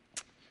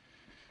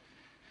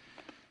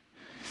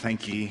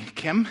Thank you,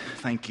 Kim.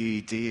 Thank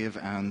you, Dave,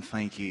 and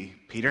thank you,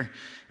 Peter,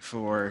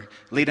 for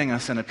leading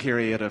us in a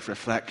period of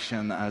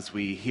reflection as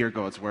we hear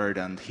God's word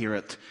and hear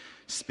it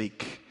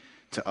speak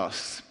to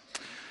us.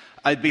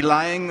 I'd be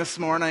lying this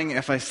morning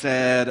if I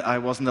said I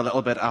wasn't a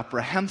little bit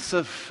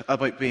apprehensive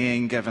about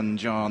being given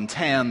John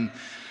 10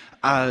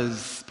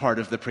 as part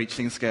of the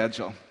preaching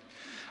schedule.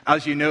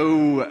 As you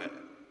know,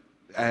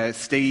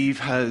 Steve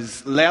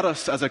has led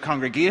us as a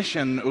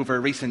congregation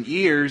over recent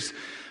years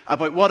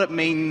about what it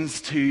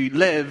means to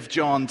live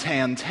John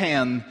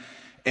 10:10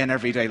 in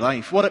everyday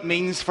life. What it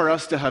means for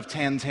us to have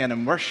 10:10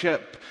 in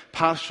worship,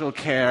 pastoral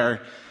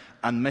care,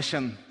 and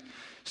mission.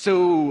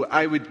 So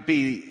I would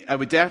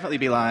definitely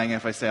be lying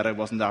if I said I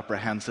wasn't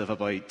apprehensive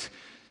about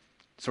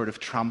sort of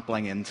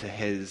trampling into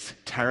his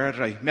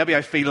territory. Maybe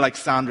I feel like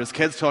Sandra's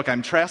kids talk,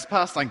 I'm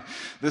trespassing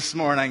this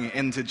morning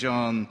into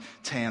John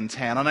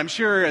 10:10. And I'm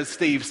sure as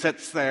Steve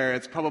sits there,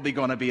 it's probably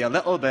going to be a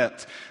little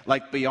bit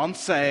like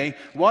Beyonce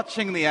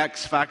watching the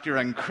X Factor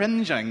and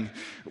cringing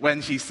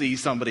when she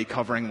sees somebody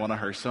covering one of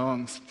her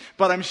songs.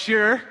 But I'm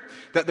sure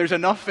that there's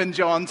enough in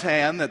John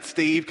 10 that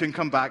Steve can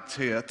come back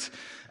to it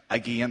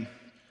again.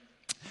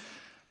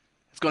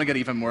 Going to get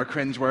even more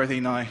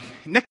cringeworthy now.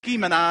 Nicki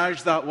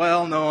Minaj, that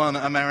well-known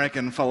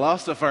American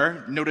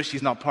philosopher, notice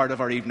she's not part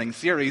of our evening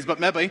series, but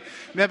maybe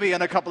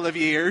in a couple of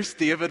years,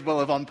 David will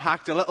have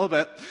unpacked a little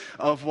bit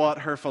of what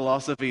her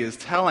philosophy is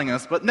telling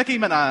us. But Nicki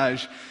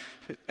Minaj,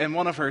 in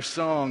one of her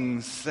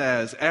songs,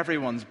 says,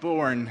 "Everyone's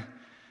born,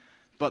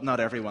 but not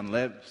everyone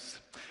lives."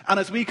 And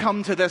as we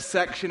come to this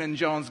section in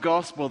John's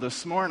Gospel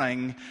this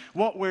morning,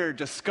 what we're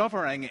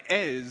discovering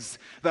is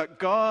that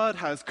God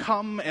has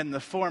come in the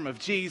form of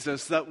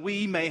Jesus that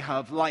we may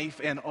have life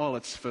in all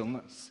its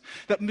fullness,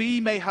 that we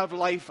may have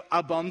life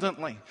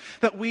abundantly,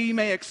 that we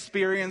may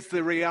experience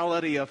the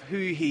reality of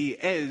who He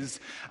is,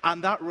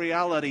 and that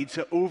reality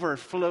to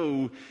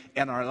overflow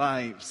in our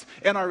lives,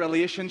 in our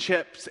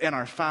relationships, in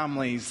our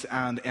families,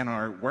 and in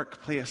our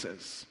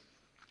workplaces.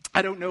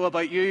 I don't know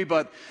about you,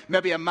 but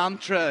maybe a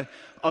mantra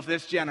of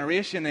this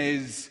generation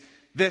is,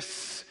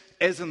 this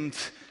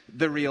isn't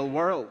the real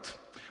world.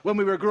 When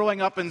we were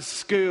growing up in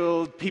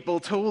school, people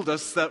told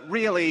us that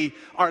really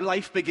our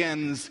life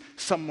begins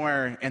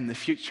somewhere in the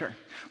future.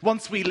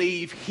 Once we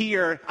leave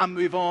here and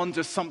move on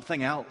to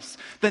something else,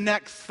 the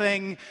next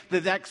thing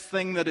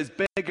that is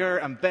bigger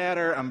and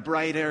better and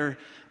brighter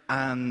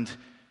and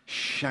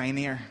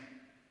shinier.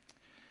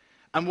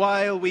 And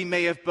while we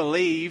may have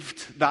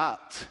believed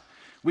that,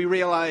 we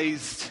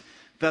realized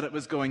that it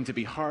was going to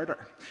be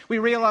harder. We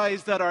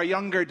realized that our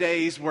younger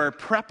days were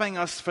prepping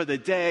us for the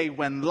day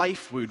when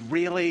life would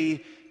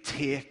really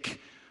take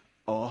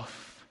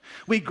off.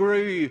 We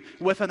grew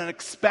with an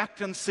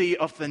expectancy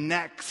of the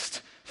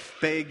next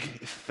big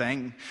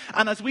thing.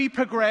 And as we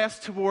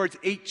progressed towards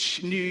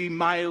each new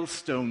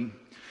milestone,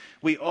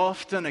 we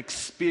often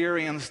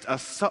experienced a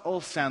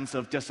subtle sense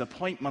of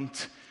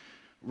disappointment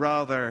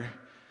rather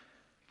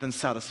than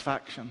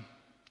satisfaction.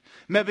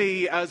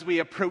 Maybe as we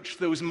approached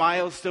those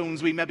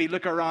milestones, we maybe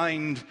look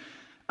around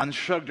and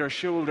shrugged our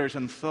shoulders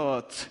and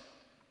thought,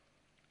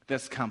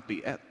 this can't be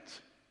it.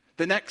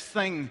 The next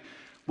thing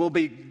will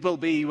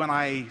be when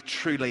I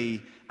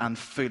truly and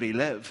fully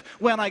live.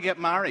 When I get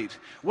married,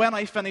 when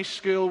I finish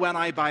school, when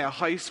I buy a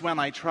house, when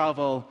I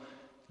travel,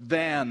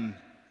 then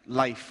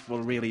life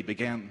will really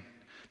begin.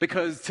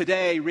 Because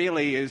today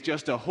really is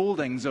just a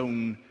holding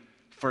zone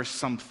for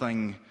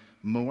something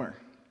more.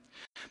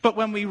 But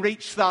when we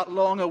reach that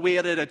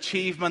long-awaited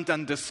achievement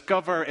and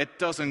discover it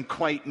doesn't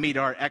quite meet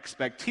our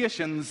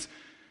expectations,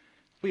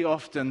 we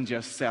often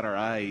just set our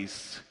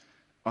eyes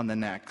on the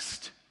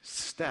next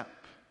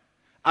step.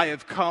 I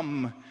have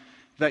come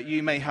that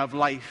you may have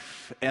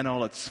life in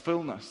all its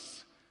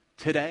fullness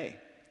today.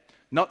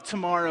 Not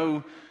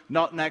tomorrow,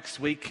 not next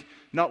week,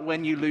 not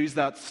when you lose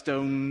that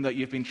stone that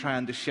you've been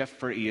trying to shift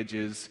for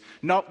ages,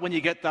 not when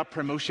you get that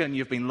promotion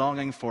you've been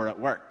longing for at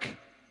work.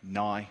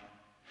 Now.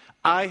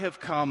 I have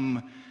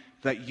come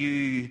that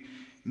you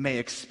may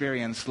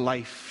experience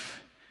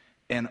life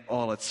in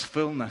all its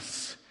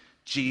fullness,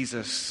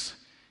 Jesus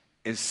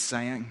is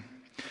saying.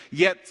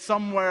 Yet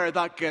somewhere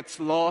that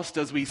gets lost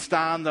as we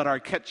stand at our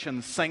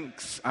kitchen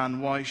sinks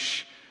and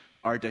wash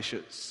our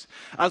dishes,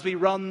 as we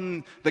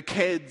run the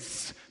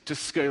kids to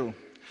school,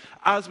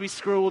 as we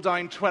scroll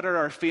down Twitter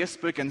or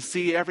Facebook and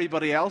see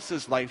everybody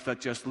else's life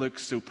that just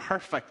looks so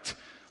perfect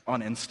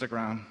on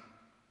Instagram.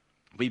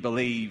 We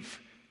believe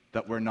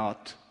that we're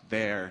not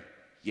there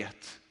yet.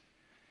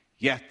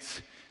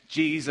 Yet,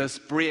 Jesus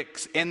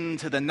breaks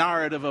into the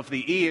narrative of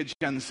the age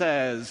and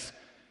says,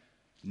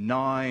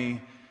 now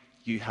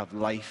you have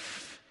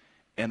life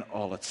in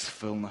all its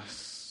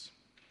fullness.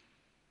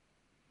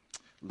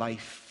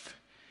 Life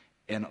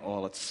in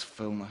all its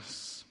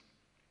fullness.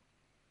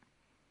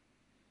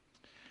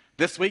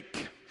 This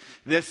week,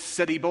 this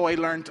city boy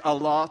learned a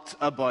lot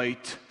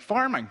about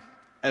farming.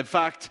 In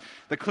fact,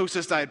 the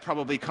closest I'd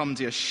probably come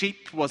to a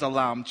sheep was a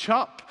lamb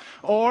chop.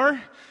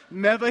 Or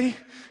maybe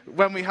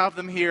when we have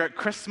them here at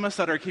Christmas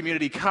at our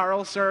community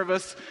carol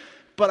service,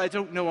 but I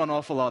don't know an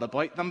awful lot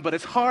about them. But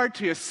it's hard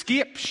to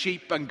escape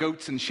sheep and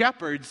goats and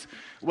shepherds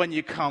when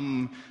you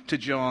come to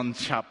John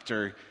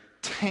chapter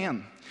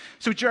 10.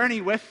 So journey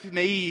with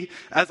me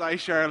as I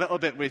share a little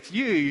bit with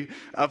you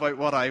about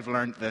what I've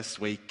learned this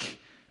week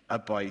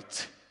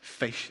about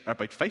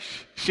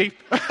sheep.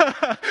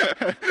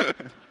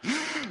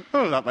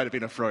 Oh, that might have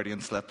been a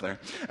Freudian slip there.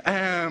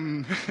 I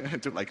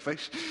don't like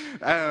fish.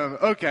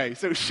 Okay,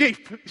 so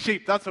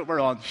sheep, that's what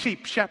we're on.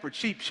 Sheep, shepherd,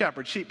 sheep,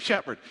 shepherd, sheep,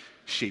 shepherd,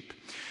 sheep.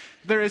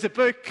 There is a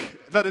book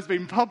that has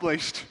been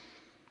published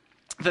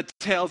that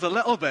tells a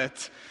little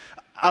bit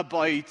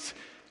about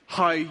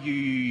how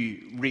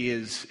you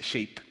raise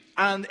sheep.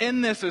 And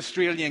in this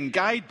Australian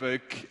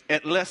guidebook,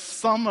 it lists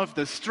some of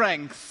the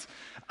strengths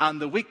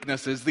and the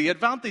weaknesses, the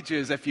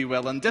advantages, if you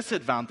will, and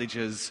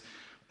disadvantages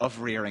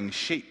of rearing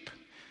sheep.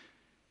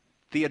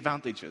 The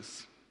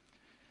advantages.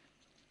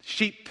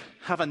 Sheep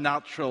have a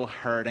natural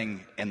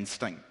herding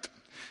instinct.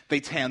 They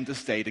tend to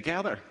stay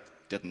together.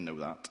 Didn't know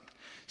that.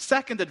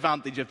 Second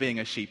advantage of being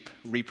a sheep,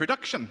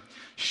 reproduction.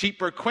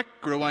 Sheep are quick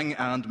growing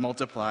and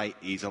multiply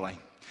easily.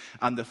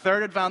 And the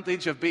third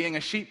advantage of being a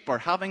sheep or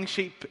having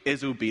sheep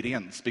is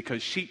obedience,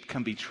 because sheep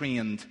can be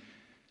trained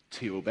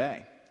to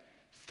obey.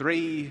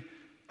 3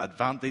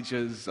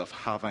 advantages of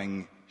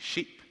having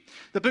sheep.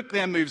 The book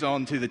then moves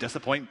on to the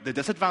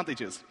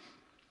disadvantages.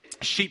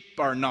 Sheep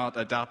are not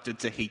adapted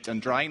to heat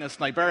and dryness.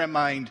 Now, bear in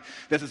mind,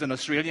 this is an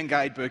Australian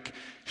guidebook.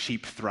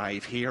 Sheep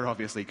thrive here,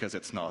 obviously, because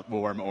it's not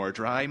warm or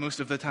dry most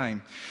of the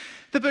time.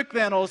 The book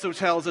then also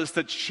tells us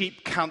that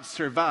sheep can't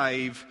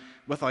survive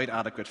without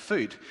adequate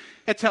food.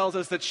 It tells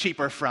us that sheep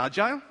are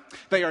fragile.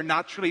 They are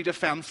naturally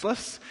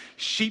defenseless.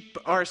 Sheep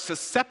are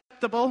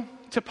susceptible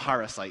to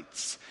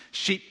parasites.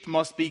 Sheep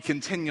must be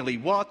continually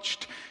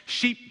watched.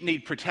 Sheep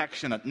need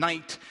protection at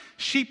night.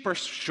 Sheep are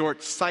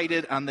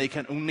short-sighted and they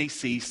can only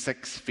see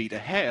 6 feet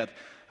ahead,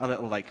 a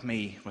little like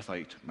me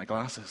without my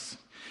glasses.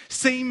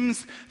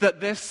 Seems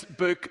that this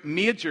book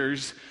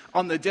majors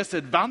on the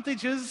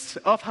disadvantages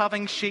of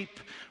having sheep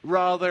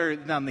rather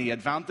than the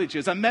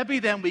advantages. And maybe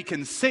then we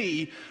can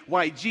see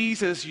why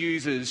Jesus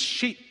uses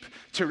sheep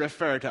to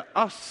refer to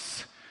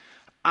us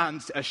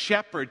and a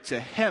shepherd to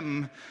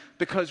him,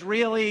 because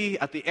really,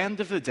 at the end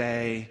of the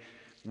day,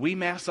 we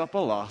mess up a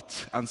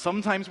lot, and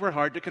sometimes we're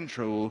hard to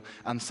control,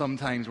 and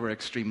sometimes we're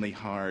extremely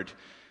hard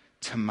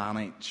to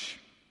manage.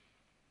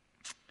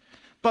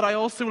 But I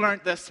also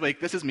learned this week,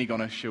 this is me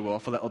going to show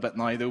off a little bit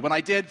now though, when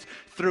I did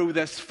throw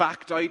this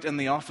fact out in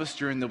the office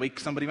during the week,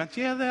 somebody went,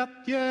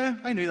 yeah,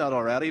 I knew that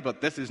already,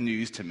 but this is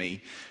news to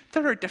me.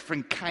 There are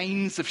different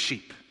kinds of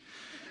sheep.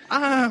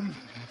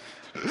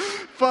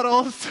 But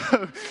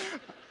also,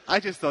 I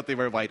just thought they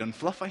were white and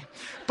fluffy.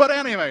 But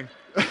anyway,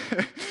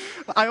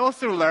 I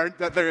also learned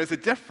that there is a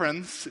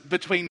difference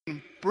between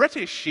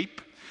British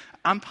sheep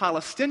and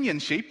Palestinian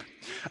sheep,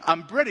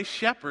 and British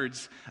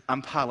shepherds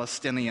and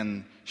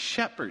Palestinian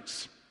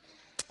shepherds.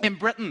 In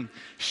Britain,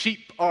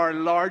 sheep are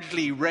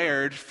largely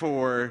reared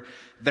for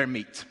their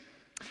meat,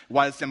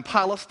 whilst in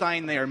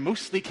Palestine they are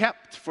mostly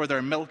kept for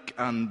their milk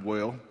and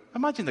wool.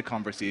 Imagine the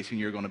conversation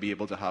you're going to be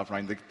able to have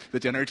around the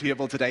dinner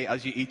table today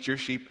as you eat your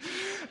sheep.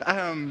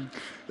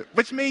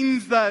 Which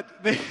means that...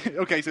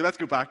 Okay, so let's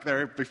go back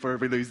there before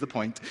we lose the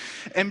point.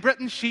 In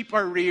Britain, sheep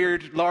are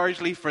reared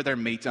largely for their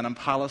meat, and in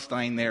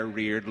Palestine, they're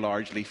reared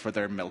largely for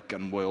their milk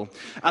and wool.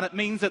 And it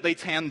means that they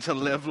tend to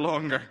live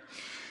longer.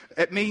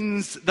 It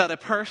means that a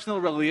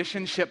personal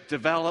relationship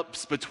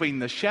develops between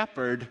the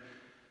shepherd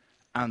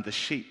and the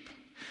sheep.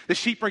 The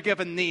sheep are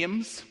given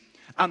names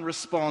and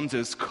respond to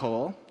his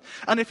call.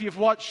 And if you've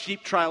watched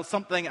sheep trials,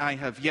 something I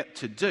have yet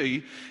to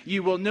do,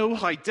 you will know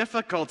how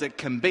difficult it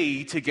can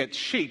be to get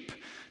sheep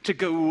to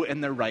go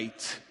in the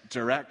right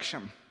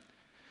direction.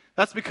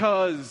 That's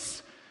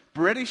because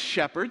British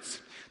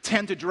shepherds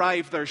tend to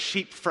drive their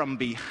sheep from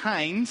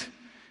behind,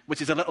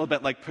 which is a little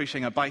bit like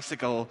pushing a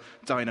bicycle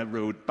down a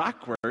road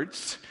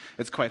backwards.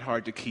 It's quite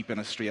hard to keep in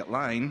a straight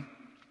line.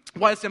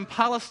 Whilst in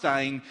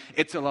Palestine,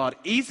 it's a lot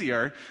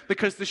easier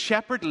because the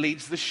shepherd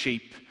leads the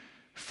sheep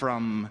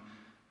from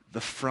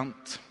the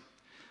front.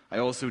 I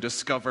also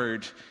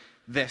discovered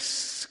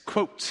this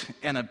quote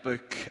in a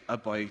book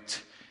about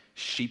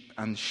sheep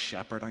and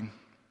shepherding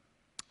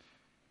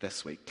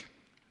this week.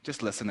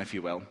 Just listen, if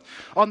you will.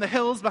 On the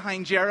hills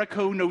behind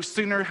Jericho, no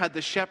sooner had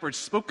the shepherd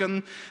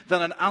spoken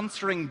than an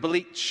answering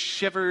bleat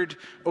shivered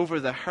over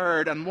the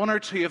herd, and 1 or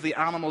 2 of the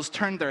animals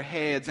turned their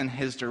heads in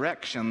his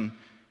direction,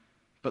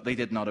 but they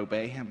did not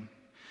obey him.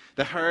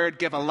 The herd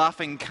gave a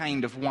laughing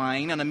kind of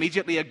whine, and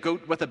immediately a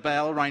goat with a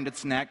bell round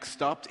its neck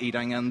stopped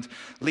eating and,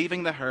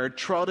 leaving the herd,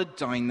 trotted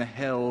down the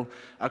hill,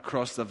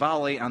 across the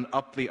valley, and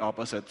up the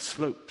opposite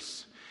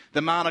slopes.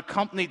 The man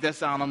accompanied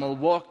this animal,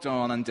 walked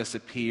on, and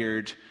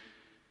disappeared.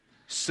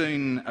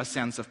 Soon a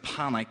sense of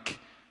panic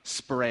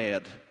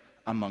spread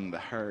among the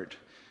herd.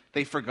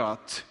 They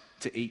forgot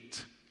to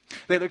eat.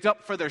 They looked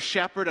up for their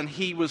shepherd, and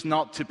he was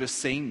not to be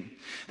seen.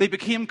 They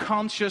became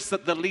conscious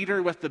that the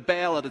leader with the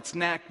bell at its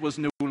neck was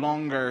no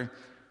longer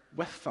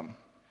with them.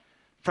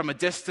 From a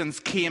distance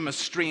came a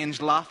strange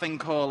laughing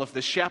call of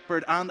the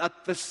shepherd, and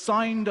at the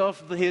sound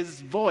of his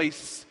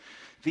voice,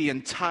 the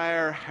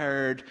entire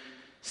herd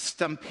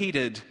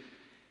stampeded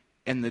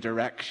in the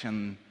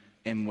direction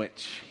in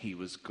which he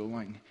was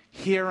going,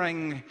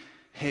 hearing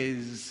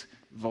his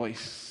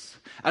voice.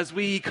 As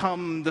we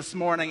come this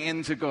morning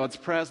into God's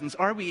presence,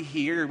 are we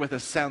here with a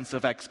sense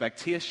of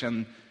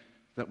expectation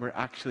that we're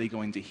actually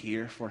going to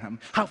hear for him?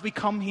 Have we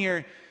come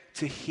here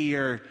to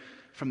hear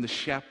from the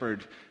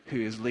shepherd who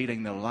is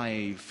leading the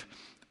life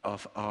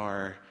of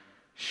our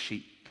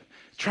sheep?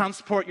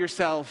 Transport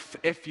yourself,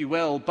 if you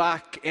will,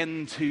 back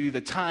into the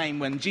time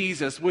when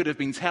Jesus would have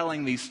been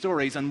telling these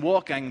stories and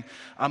walking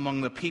among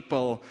the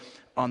people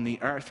on the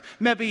earth.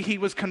 Maybe he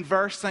was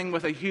conversing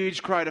with a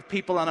huge crowd of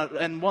people and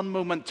in one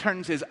moment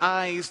turns his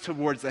eyes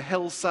towards the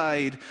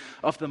hillside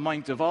of the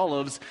Mount of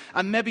Olives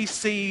and maybe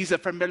sees a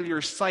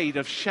familiar sight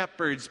of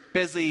shepherds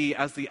busy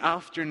as the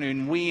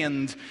afternoon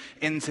waned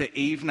into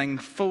evening,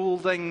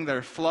 folding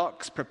their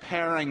flocks,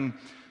 preparing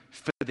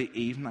for the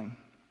evening.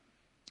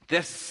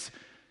 This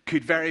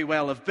could very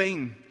well have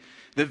been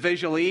the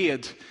visual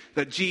aid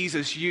that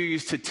Jesus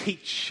used to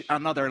teach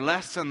another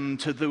lesson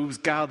to those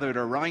gathered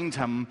around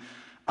him,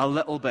 a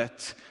little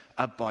bit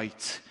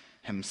about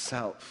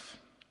himself.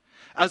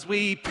 As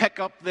we pick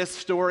up this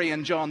story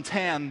in John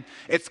 10,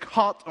 it's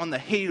hot on the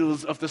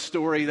heels of the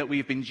story that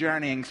we've been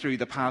journeying through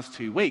the past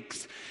 2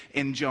 weeks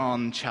in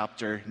John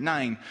chapter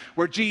 9,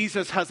 where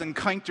Jesus has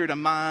encountered a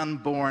man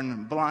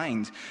born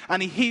blind,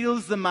 and he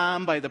heals the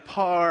man by the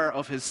power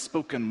of his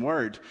spoken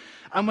word.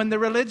 And when the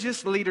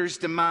religious leaders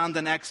demand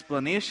an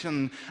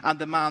explanation and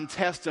the man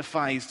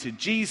testifies to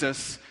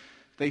Jesus,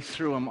 they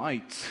throw him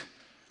out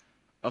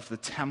of the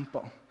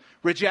temple.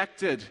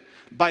 Rejected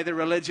by the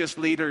religious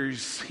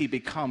leaders, he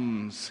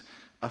becomes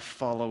a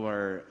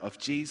follower of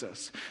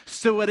Jesus.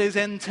 So it is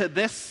into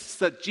this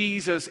that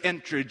Jesus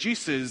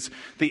introduces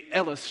the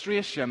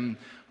illustration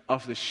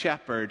of the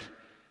shepherd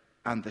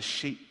and the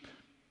sheep.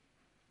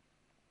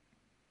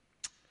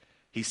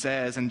 He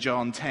says in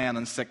John 10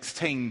 and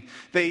 16,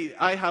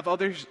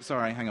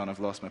 I've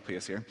lost my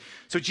place here.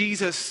 So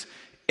Jesus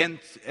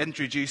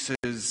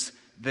introduces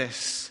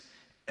this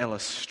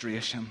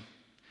illustration.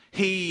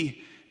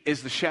 He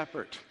is the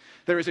shepherd.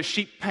 There is a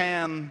sheep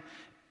pen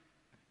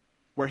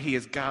where he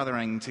is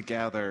gathering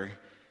together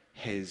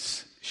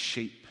his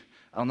sheep.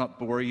 I'll not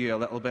bore you a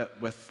little bit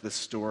with the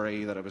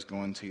story that I was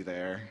going to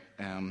there.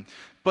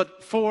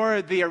 But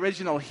for the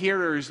original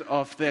hearers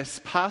of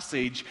this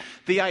passage,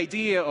 the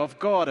idea of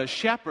God as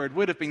shepherd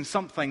would have been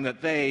something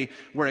that they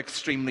were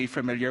extremely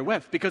familiar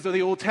with, because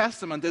the Old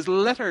Testament is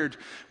littered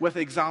with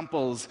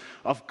examples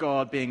of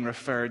God being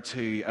referred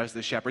to as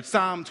the shepherd.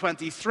 Psalm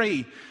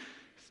 23,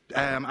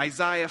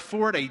 Isaiah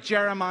 40,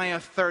 Jeremiah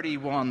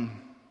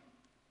 31.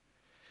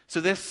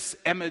 So this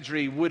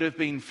imagery would have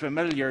been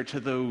familiar to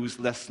those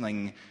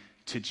listening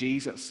to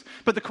Jesus.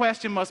 But the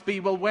question must be,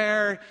 well,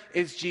 where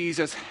is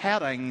Jesus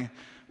heading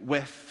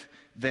with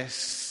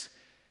this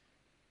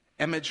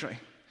imagery?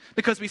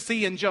 Because we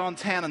see in John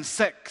 10 and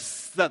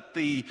 6 that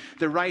the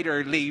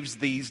writer leaves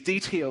these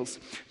details.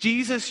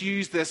 Jesus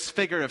used this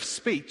figure of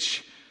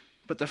speech,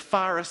 but the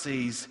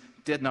Pharisees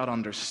did not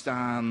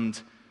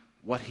understand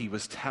what he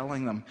was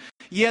telling them.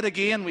 Yet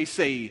again, we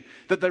see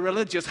that the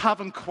religious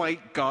haven't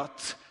quite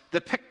got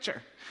the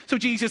picture. So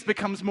Jesus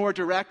becomes more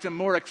direct and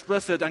more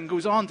explicit and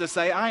goes on to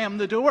say, I am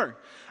the door.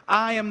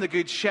 I am the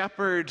good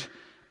shepherd.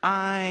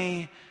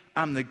 I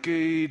am the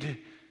good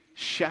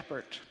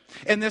shepherd.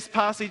 In this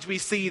passage, we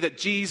see that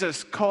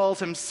Jesus calls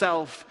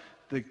himself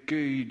the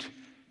good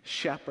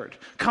shepherd,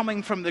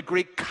 coming from the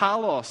Greek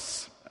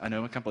kalos. I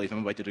know, I can't believe I'm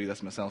about to do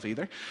this myself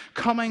either.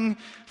 Coming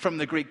from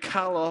the Greek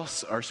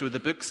kalos, or so the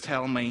books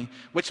tell me,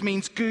 which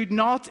means good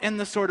not in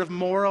the sort of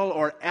moral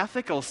or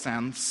ethical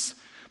sense,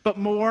 but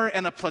more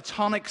in a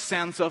Platonic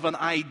sense of an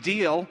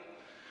ideal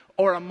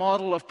or a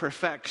model of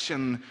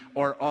perfection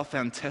or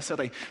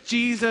authenticity.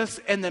 Jesus,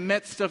 in the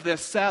midst of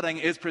this setting,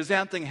 is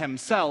presenting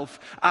himself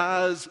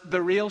as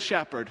the real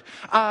shepherd,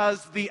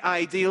 as the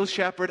ideal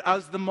shepherd,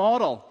 as the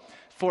model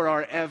for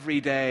our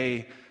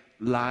everyday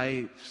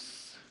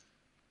lives.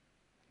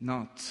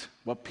 Not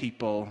what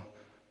people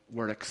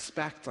were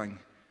expecting.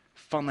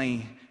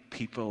 Funny,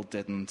 people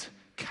didn't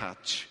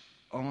catch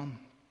on.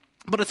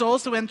 But it's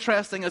also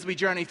interesting as we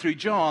journey through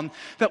John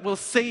that we'll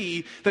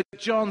see that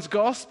John's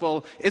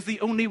gospel is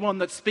the only one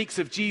that speaks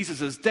of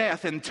Jesus'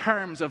 death in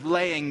terms of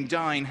laying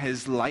down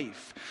his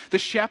life. The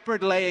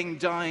shepherd laying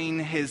down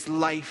his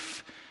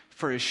life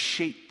for his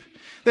sheep.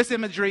 This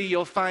imagery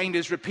you'll find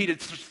is repeated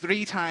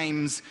 3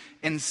 times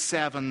in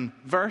 7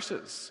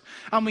 verses.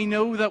 And we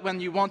know that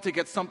when you want to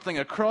get something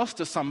across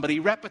to somebody,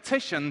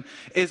 repetition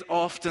is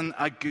often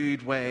a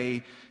good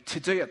way to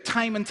do it.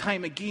 Time and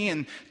time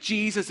again,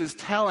 Jesus is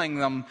telling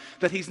them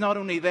that he's not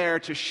only there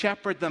to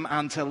shepherd them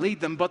and to lead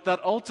them, but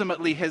that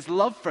ultimately his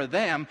love for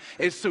them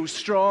is so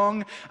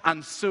strong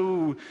and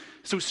so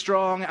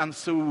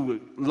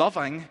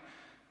loving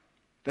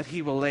that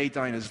he will lay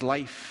down his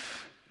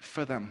life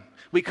for them.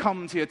 We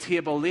come to a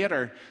table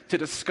later to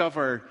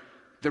discover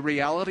the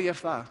reality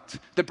of that.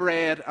 The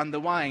bread and the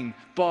wine,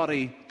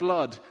 body,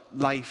 blood,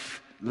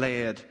 life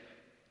laid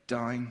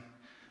down.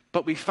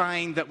 But we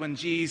find that when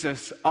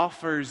Jesus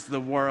offers the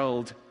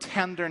world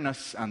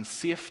tenderness and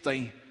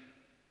safety,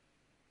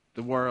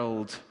 the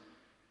world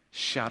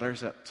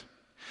shatters it.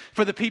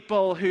 For the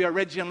people who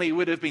originally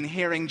would have been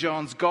hearing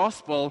John's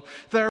gospel,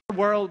 their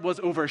world was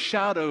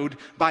overshadowed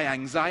by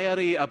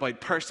anxiety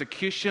about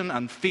persecution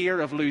and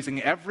fear of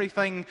losing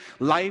everything,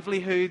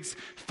 livelihoods,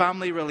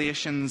 family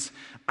relations,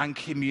 and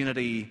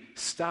community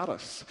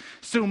status.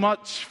 So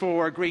much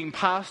for green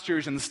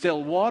pastures and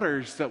still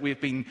waters that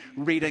we've been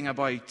reading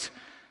about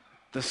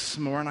this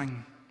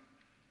morning.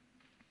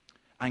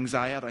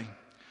 Anxiety,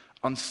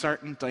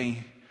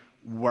 uncertainty,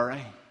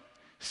 worry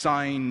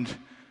sound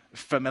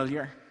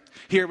familiar.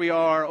 Here we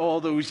are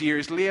all those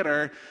years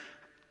later,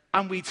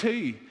 and we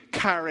too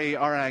carry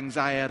our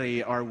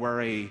anxiety, our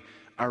worry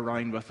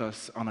around with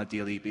us on a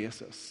daily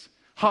basis.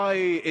 How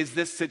is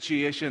this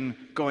situation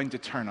going to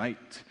turn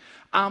out?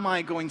 Am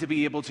I going to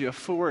be able to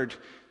afford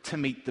to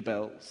meet the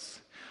bills?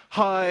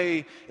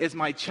 How is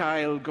my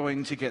child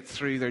going to get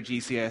through their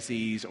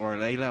GCSEs or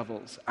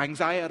A-levels?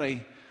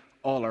 Anxiety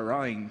all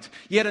around.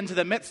 Yet into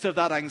the midst of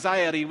that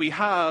anxiety, we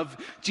have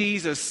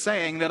Jesus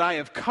saying that I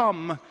have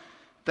come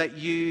that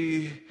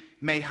you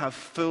may have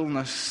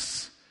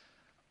fullness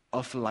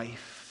of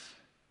life.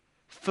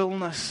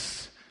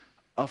 Fullness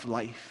of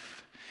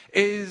life.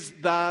 Is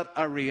that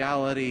a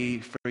reality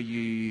for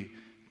you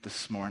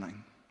this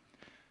morning?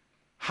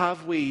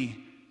 Have we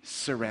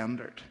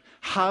surrendered?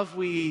 Have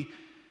we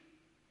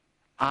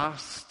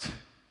asked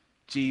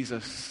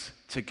Jesus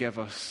to give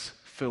us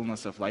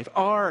fullness of life?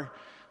 Are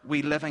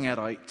we living it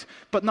out?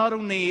 But not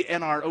only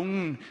in our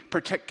own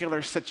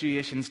particular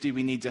situations do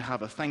we need to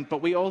have a think,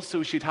 but we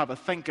also should have a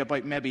think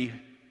about maybe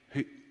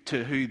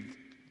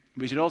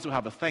we should also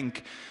have a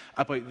think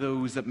about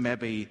those that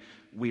maybe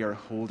we are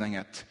holding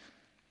it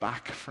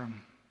back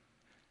from.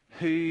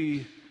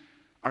 Who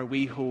are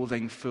we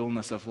holding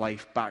fullness of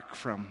life back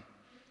from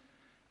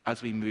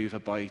as we move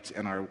about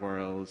in our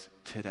world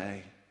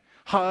today?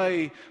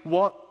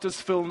 What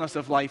does fullness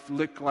of life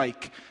look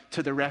like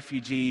to the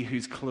refugee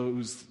whose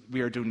clothes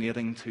we are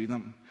donating to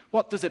them?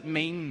 What does it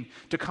mean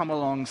to come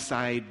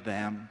alongside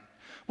them?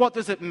 What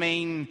does it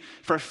mean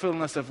for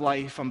fullness of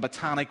life on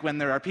Botanic when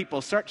there are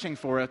people searching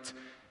for it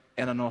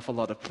in an awful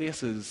lot of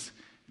places,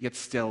 yet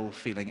still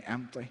feeling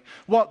empty?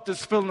 What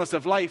does fullness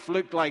of life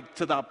look like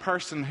to that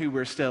person who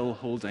we're still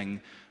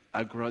holding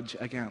a grudge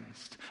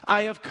against?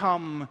 I have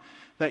come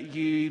that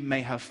you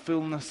may have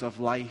fullness of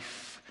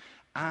life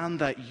and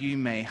that you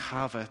may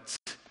have it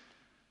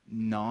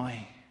now.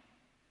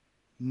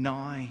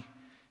 Now.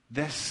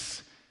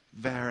 This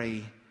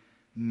very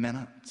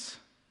minute.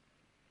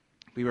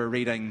 We were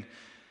reading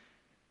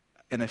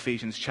in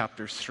Ephesians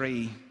chapter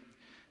 3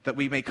 that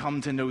we may come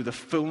to know the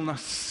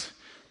fullness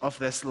of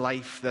this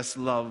life, this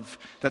love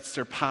that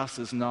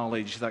surpasses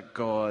knowledge that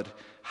God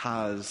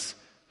has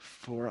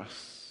for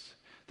us.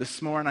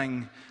 This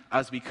morning,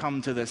 as we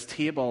come to this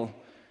table,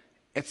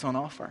 it's on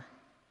offer.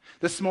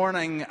 This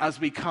morning, as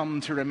we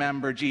come to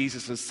remember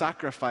Jesus'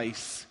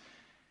 sacrifice,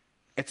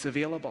 it's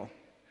available.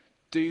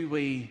 Do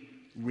we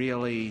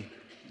really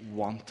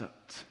want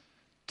it?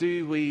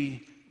 Do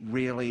we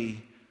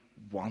really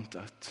want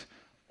it?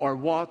 Or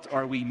what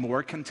are we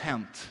more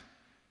content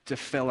to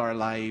fill our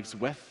lives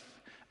with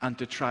and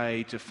to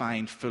try to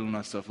find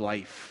fullness of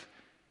life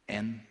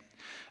in?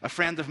 A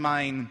friend of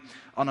mine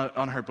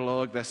on her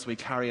blog this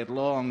week, Harriet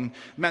Long,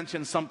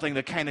 mentioned something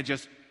that kind of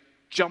just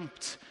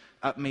jumped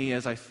at me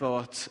as I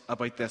thought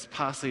about this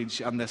passage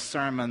and this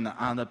sermon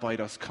and about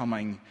us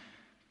coming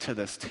to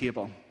this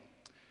table.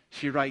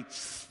 She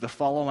writes the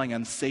following,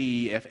 and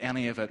see if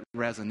any of it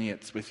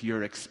resonates with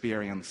your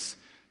experience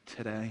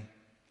today.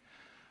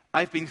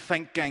 I've been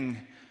thinking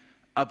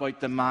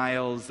about the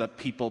miles that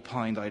people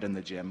pound out in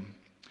the gym,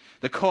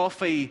 the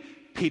coffee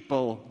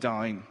people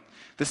down,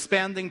 the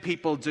spending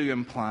people do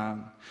and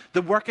plan,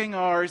 the working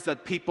hours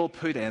that people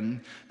put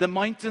in, the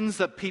mountains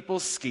that people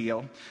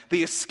scale,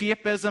 the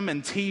escapism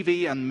in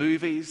TV and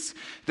movies,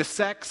 the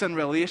sex and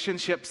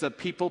relationships that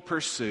people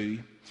pursue,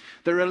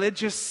 the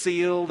religious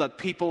zeal that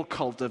people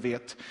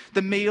cultivate,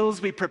 the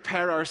meals we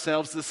prepare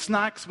ourselves, the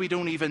snacks we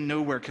don't even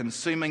know we're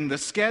consuming, the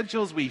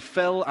schedules we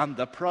fill and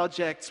the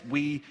projects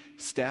we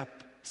set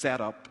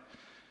up,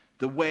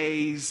 the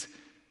ways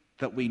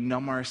that we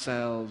numb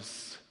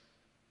ourselves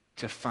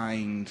to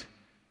find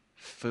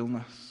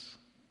fullness.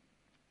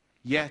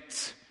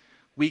 Yet,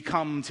 we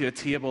come to a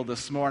table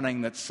this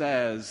morning that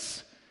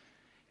says,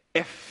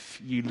 if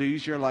you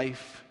lose your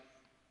life,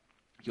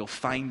 you'll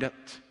find it.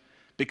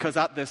 Because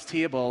at this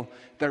table,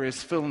 there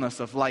is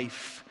fullness of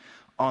life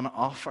on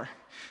offer.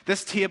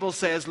 This table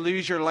says,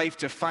 lose your life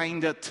to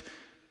find it,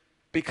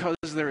 because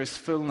there is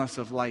fullness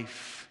of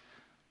life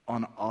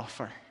on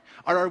offer.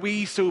 Or are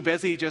we so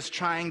busy just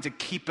trying to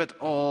keep it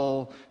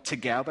all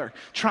together,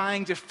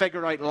 trying to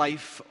figure out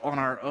life on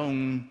our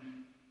own,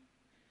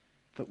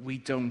 that we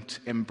don't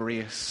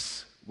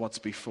embrace what's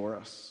before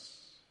us?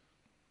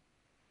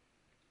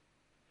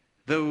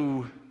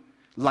 Though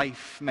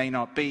life may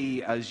not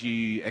be as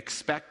you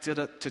expected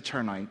it to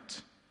turn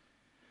out,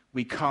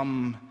 we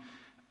come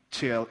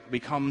to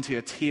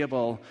a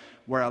table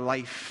where a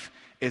life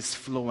is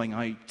flowing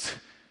out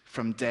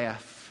from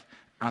death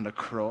and a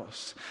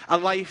cross. A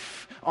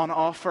life on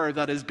offer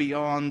that is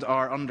beyond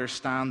our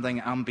understanding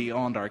and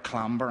beyond our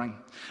clambering.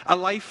 A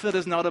life that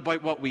is not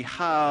about what we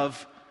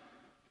have,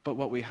 but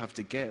what we have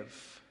to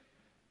give.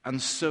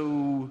 And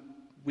so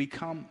we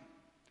come.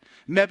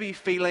 Maybe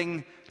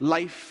feeling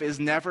life is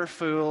never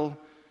full,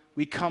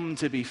 we come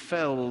to be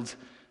filled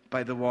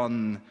by the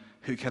one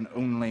who can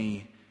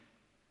only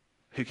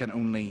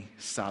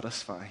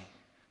satisfy.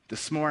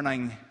 This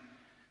morning,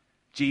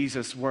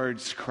 Jesus'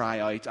 words cry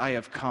out, "I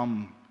have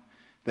come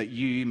that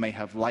you may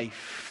have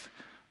life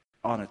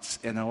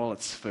in all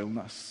its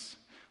fullness."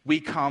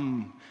 We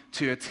come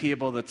to a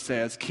table that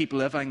says, keep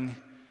living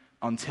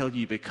until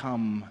you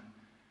become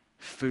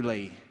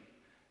fully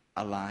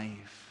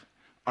alive.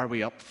 Are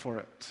we up for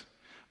it?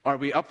 Are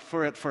we up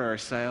for it for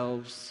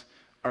ourselves?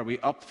 Are we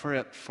up for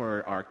it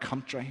for our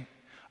country?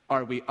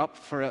 Are we up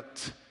for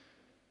it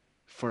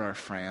for our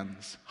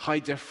friends? How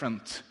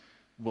different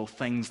will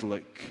things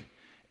look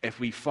if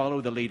we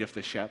follow the lead of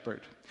the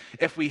shepherd,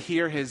 if we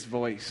hear his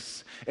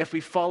voice, if we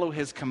follow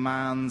his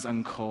commands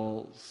and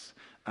calls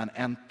and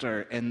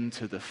enter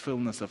into the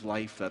fullness of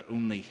life that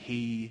only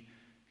he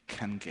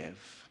can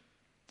give?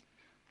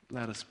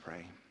 Let us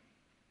pray.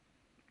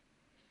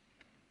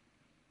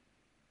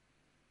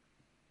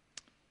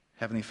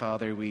 Heavenly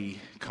Father, we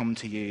come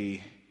to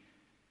you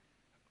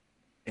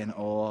in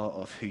awe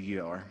of who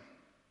you are,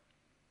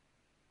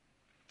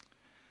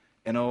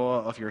 in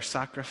awe of your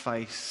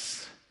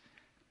sacrifice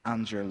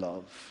and your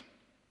love.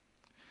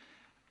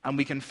 And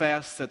we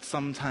confess that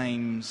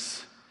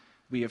sometimes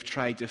we have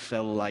tried to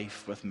fill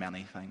life with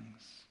many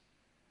things,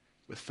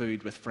 with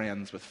food, with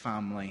friends, with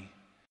family,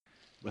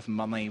 with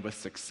money, with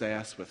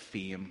success, with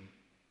fame,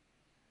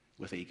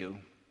 with ego.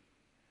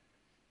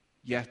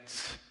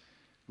 Yet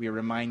we are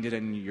reminded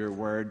in your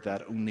word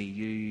that only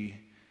you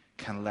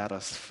can let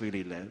us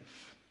fully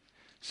live.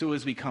 So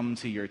as we come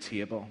to your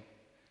table,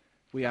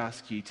 we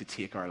ask you to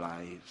take our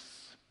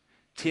lives.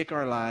 Take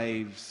our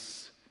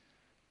lives,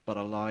 but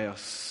allow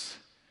us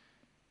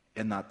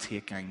in that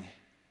taking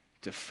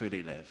to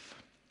fully live.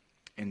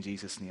 In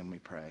Jesus' name we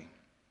pray.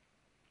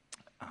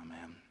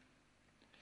 Amen.